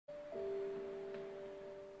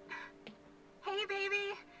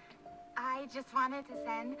baby. I just wanted to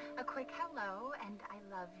send a quick hello and I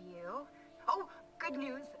love you. Oh, good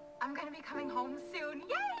news. I'm gonna be coming home soon.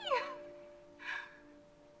 Yay!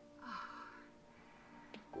 Oh,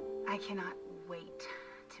 I cannot wait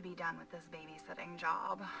to be done with this babysitting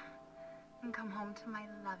job and come home to my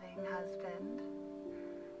loving husband.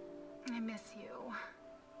 I miss you.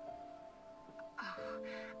 Oh,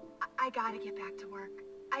 I gotta get back to work.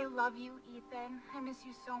 I love you, Ethan. I miss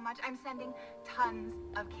you so much. I'm sending tons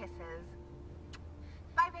of kisses.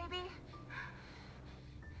 Bye, baby.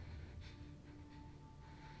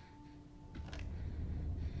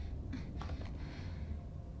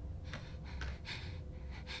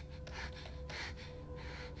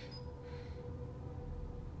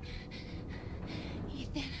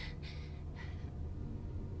 Ethan.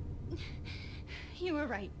 You were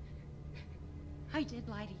right. I did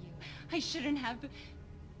lie to you. I shouldn't have.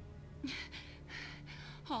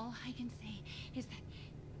 All I can say is that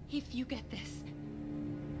if you get this,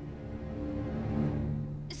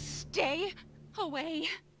 stay away.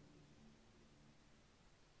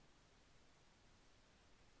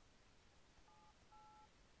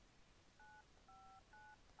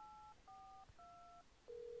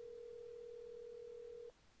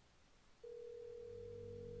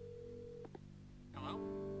 Hello?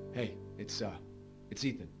 Hey, it's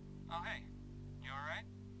Ethan. Oh, hey. You alright?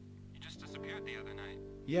 You just disappeared the other night.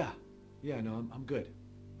 Yeah, no, I'm good.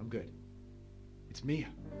 I'm good. It's Mia.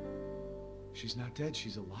 She's not dead,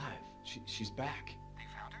 she's alive. She's back. They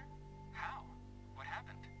found her? How? What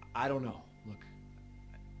happened? I don't know. Look,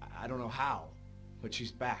 I don't know how, but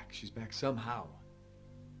she's back. She's back somehow.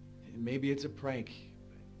 Maybe it's a prank,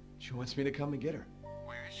 but she wants me to come and get her.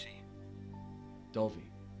 Where is she? Dulvey,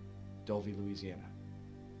 Louisiana.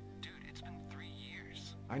 Dude, it's been 3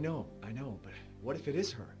 years. I know, but what if it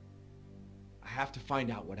is her? I have to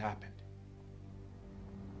find out what happened.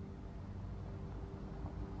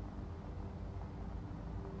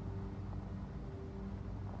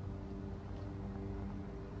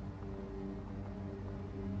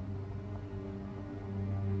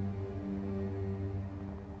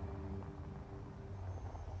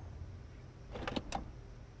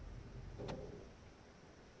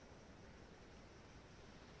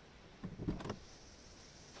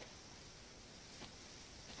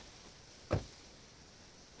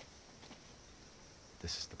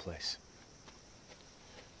 This is the place.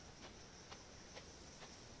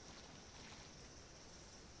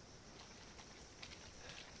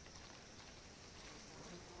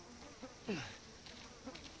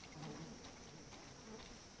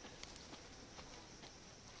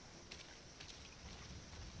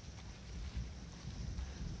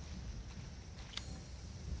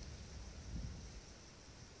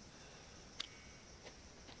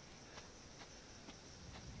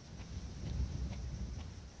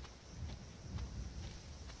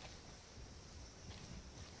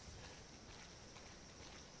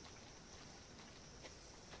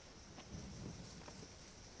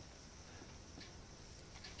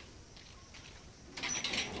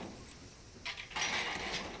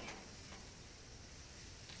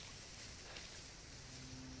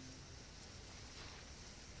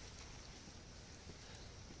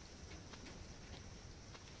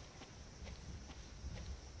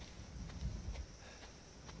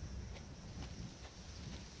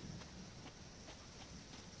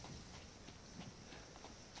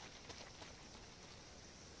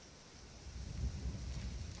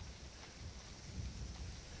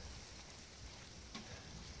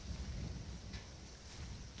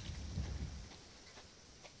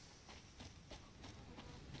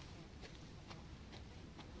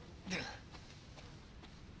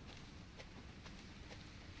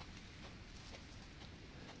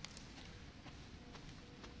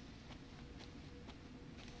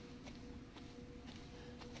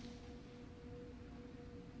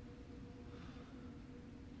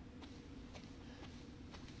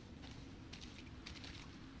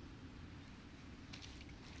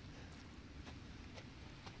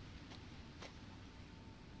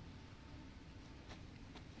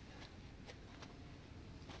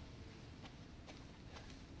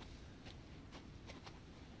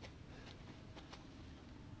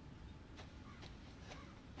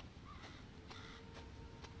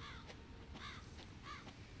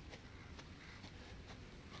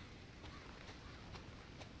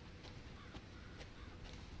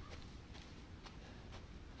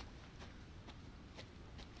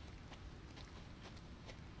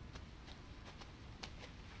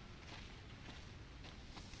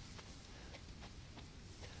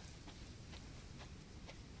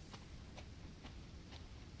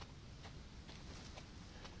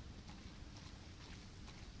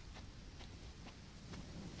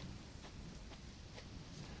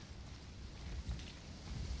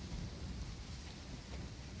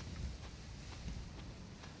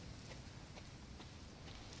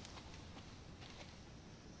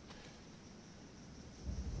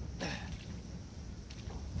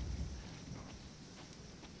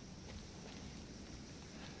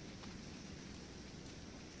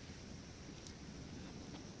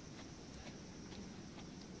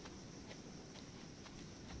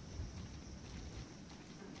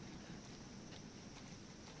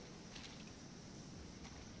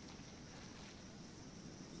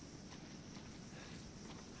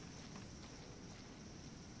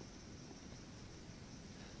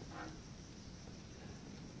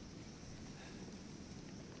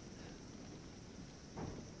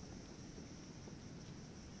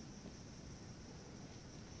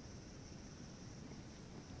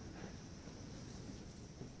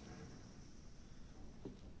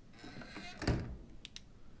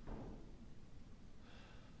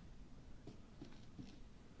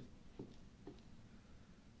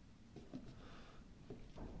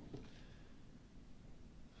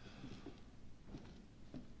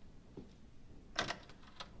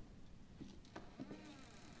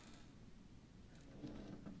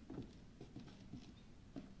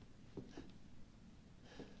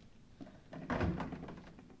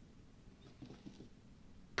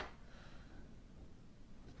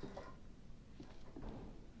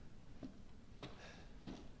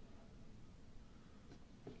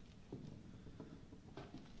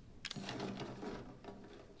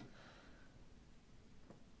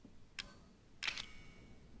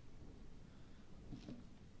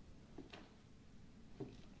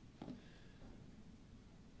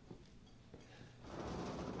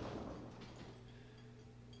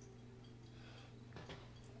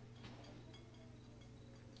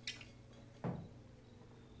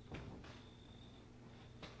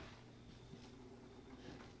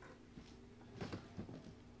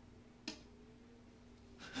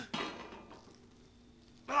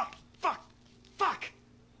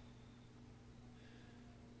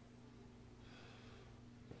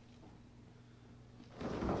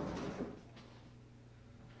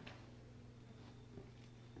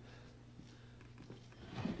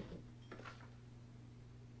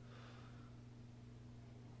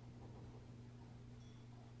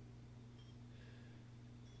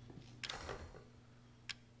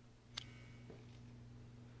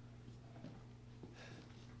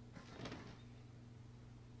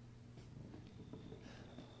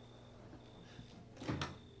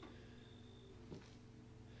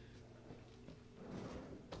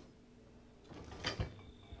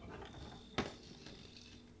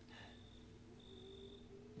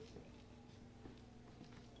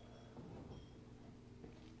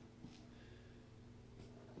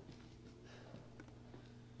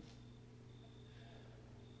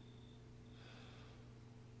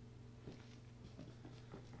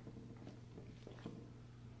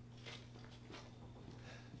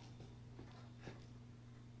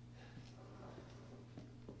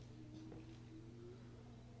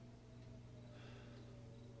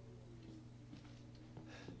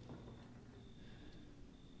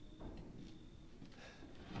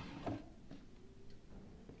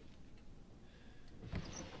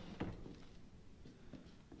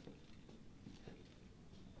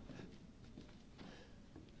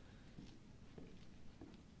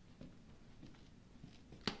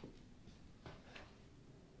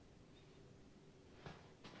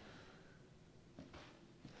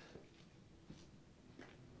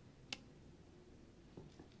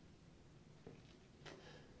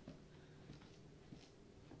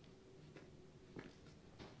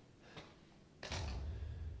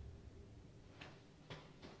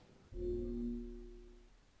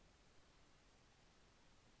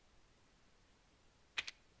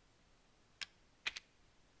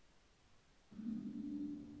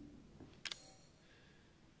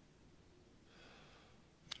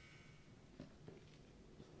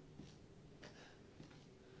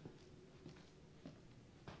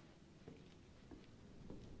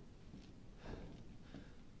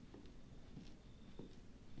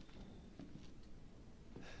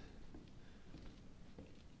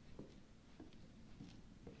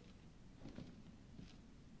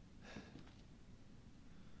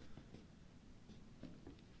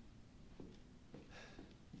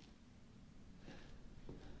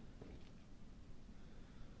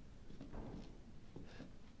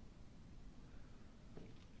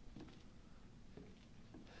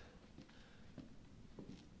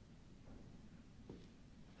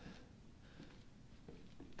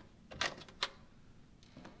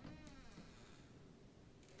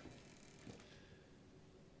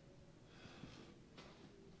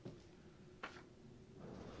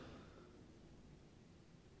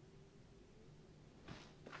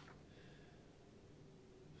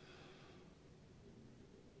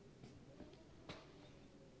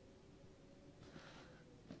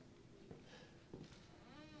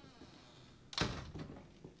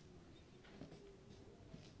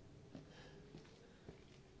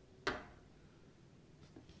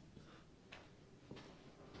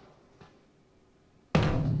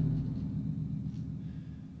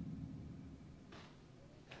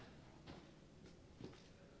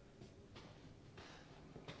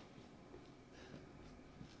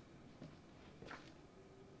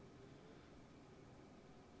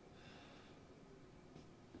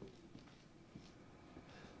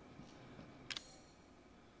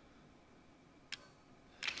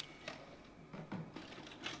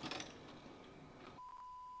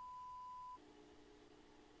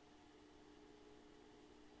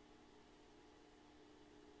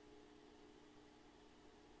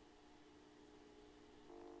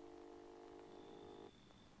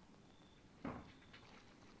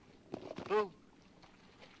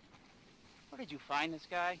 did you find this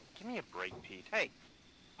guy? Give me a break, Pete. Hey,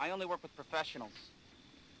 I only work with professionals.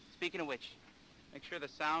 Speaking of which, make sure the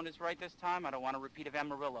sound is right this time. I don't want a repeat of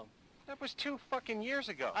Amarillo. That was 2 fucking years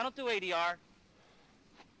ago. I don't do ADR.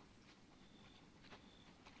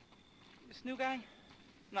 This new guy, I'm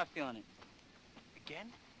not feeling it.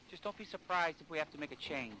 Again? Just don't be surprised if we have to make a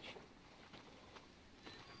change.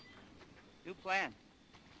 New plan.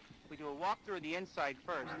 We do a walkthrough of the inside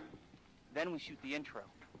first, then we shoot the intro.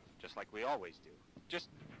 Just like we always do. Just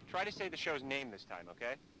try to say the show's name this time,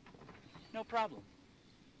 okay? No problem.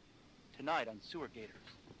 Tonight on Sewer Gators,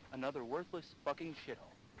 another worthless fucking shithole.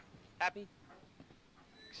 Happy?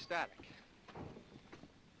 Ecstatic.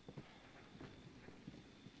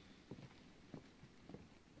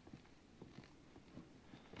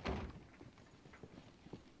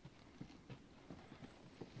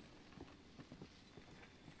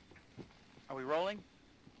 Are we rolling?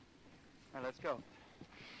 All right, let's go.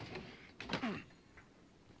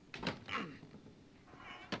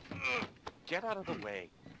 Get out of the way.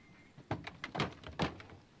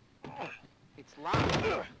 It's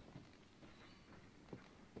locked.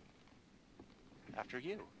 After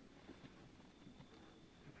you.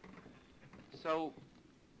 So,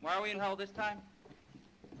 why are we in hell this time?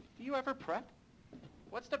 Do you ever prep?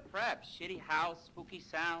 What's the prep? Shitty house, spooky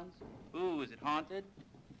sounds? Ooh, is it haunted?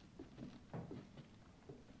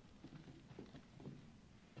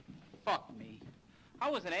 Fuck me. I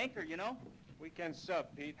was an anchor, you know? Weekend sub,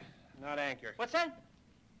 Pete. Not anchor. What's that?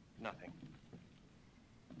 Nothing.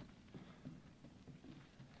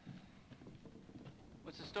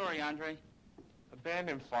 What's the story, Andre?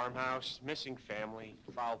 Abandoned farmhouse, missing family,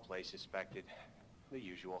 foul play suspected. The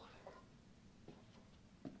usual.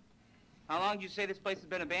 How long did you say this place has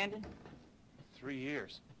been abandoned? 3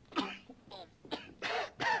 years.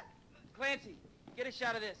 Clancy, get a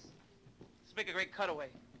shot of this. Let's make a great cutaway.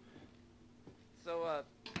 So,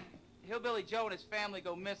 Hillbilly Joe and his family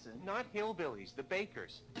go missing. Not hillbillies, the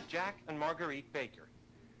Bakers. Jack and Marguerite Baker.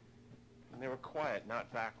 And they were quiet,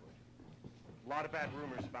 not backward. A lot of bad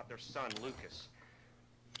rumors about their son, Lucas.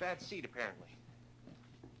 Bad seed, apparently.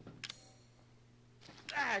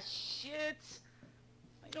 Ah, shit!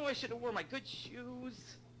 I know I should have worn my good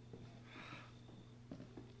shoes.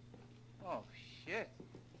 Oh, shit.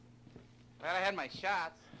 Glad I had my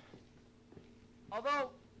shots. Although,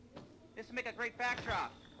 this would make a great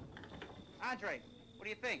backdrop. Andre, what do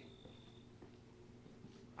you think?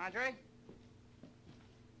 Andre?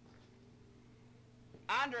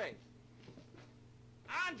 Andre!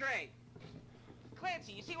 Andre!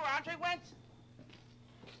 Clancy, you see where Andre went?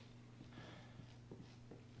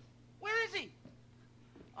 Where is he?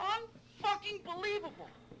 Unfucking believable.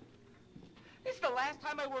 This is the last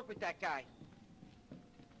time I work with that guy.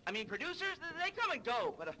 I mean, producers, they come and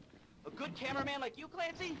go, but a good cameraman like you,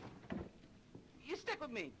 Clancy, you stick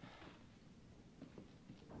with me.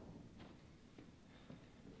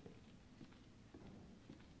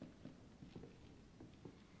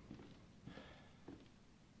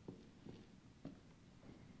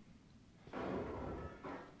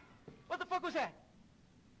 What the fuck was that?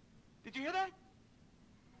 Did you hear that?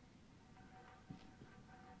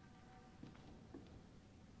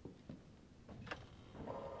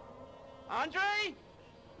 Andre?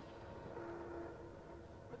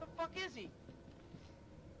 Where the fuck is he?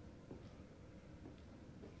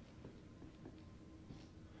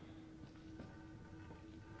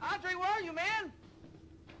 Andre, where are you, man?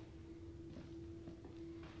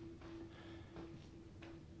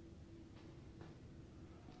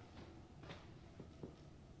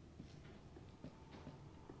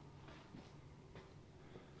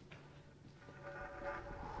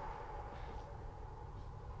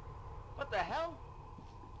 What the hell?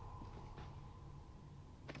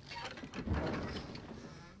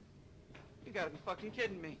 You gotta be fucking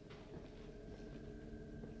kidding me.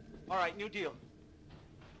 All right, new deal.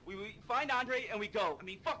 We find Andre and we go. I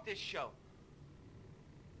mean, fuck this show.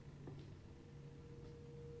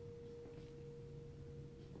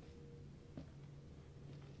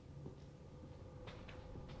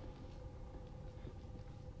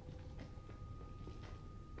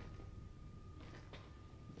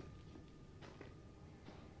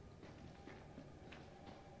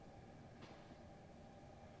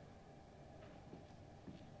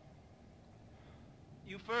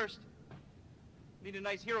 You first. Need a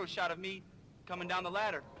nice hero shot of me coming down the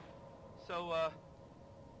ladder. So,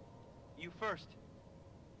 you first.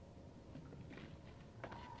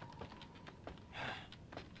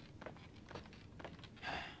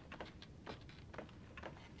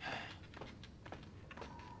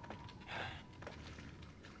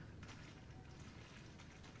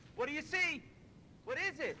 What do you see? What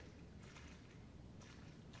is it?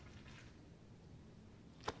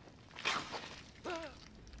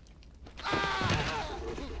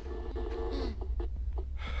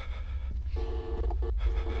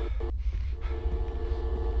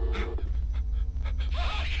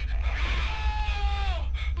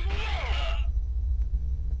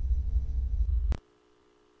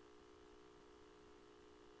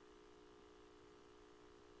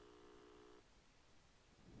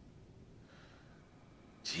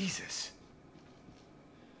 Jesus.